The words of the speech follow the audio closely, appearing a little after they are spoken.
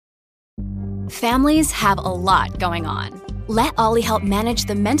Families have a lot going on. Let Ollie help manage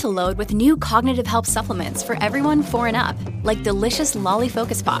the mental load with new cognitive help supplements for everyone 4 and up, like delicious Lolly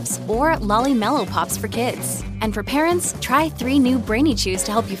Focus Pops or Lolly Mellow Pops for kids. And for parents, try 3 new Brainy Chews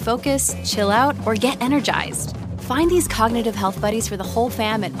to help you focus, chill out, or get energized. Find these cognitive health buddies for the whole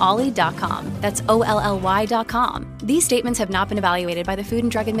fam at ollie.com. That's OLLY.com. These statements have not been evaluated by the Food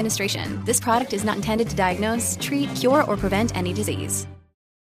and Drug Administration. This product is not intended to diagnose, treat, cure, or prevent any disease.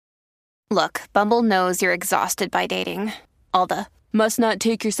 Look, Bumble knows you're exhausted by dating. All the, must not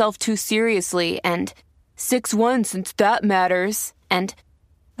take yourself too seriously, and 6'1" since that matters, and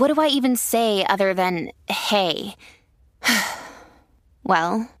what do I even say other than, hey?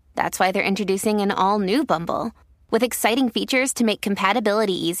 Well, that's why they're introducing an all-new Bumble, with exciting features to make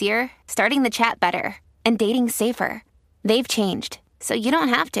compatibility easier, starting the chat better, and dating safer. They've changed, so you don't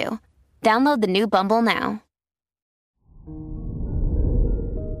have to. Download the new Bumble now.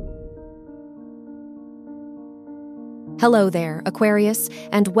 Hello there, Aquarius,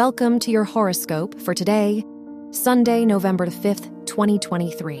 and welcome to your horoscope for today, Sunday, November 5th,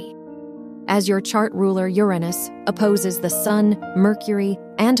 2023. As your chart ruler Uranus opposes the Sun, Mercury,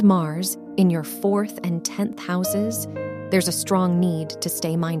 and Mars in your 4th and 10th houses, there's a strong need to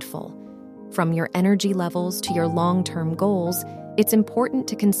stay mindful. From your energy levels to your long-term goals, it's important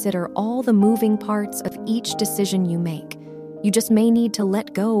to consider all the moving parts of each decision you make. You just may need to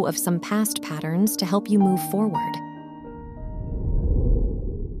let go of some past patterns to help you move forward.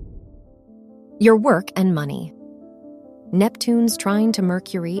 Your work and money. Neptune's trine to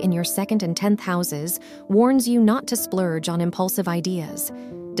Mercury in your 2nd and 10th houses warns you not to splurge on impulsive ideas.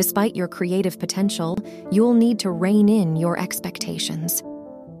 Despite your creative potential, you'll need to rein in your expectations.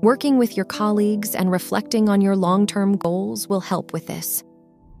 Working with your colleagues and reflecting on your long-term goals will help with this.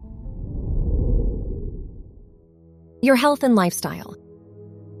 Your health and lifestyle.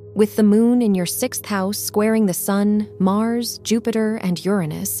 With the moon in your 6th house squaring the Sun, Mars, Jupiter, and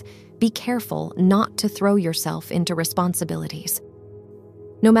Uranus, be careful not to throw yourself into responsibilities.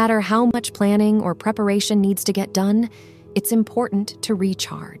 No matter how much planning or preparation needs to get done, it's important to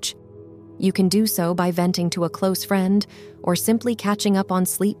recharge. You can do so by venting to a close friend or simply catching up on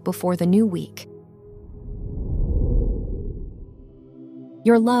sleep before the new week.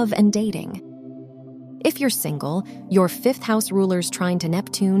 Your love and dating. If you're single, your 5th house ruler's trine to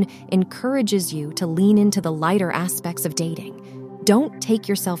Neptune encourages you to lean into the lighter aspects of dating. Don't take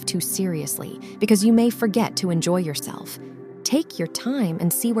yourself too seriously because you may forget to enjoy yourself. Take your time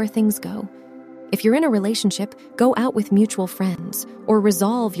and see where things go. If you're in a relationship, go out with mutual friends or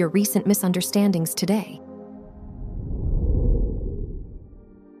resolve your recent misunderstandings today.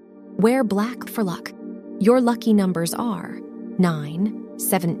 Wear black for luck. Your lucky numbers are 9,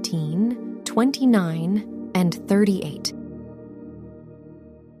 17, 29, and 38.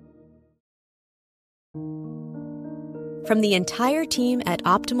 From the entire team at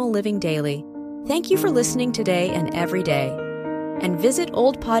Optimal Living Daily, thank you for listening today and every day. And visit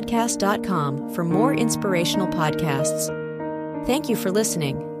oldpodcast.com for more inspirational podcasts. Thank you for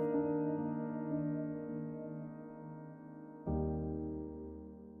listening.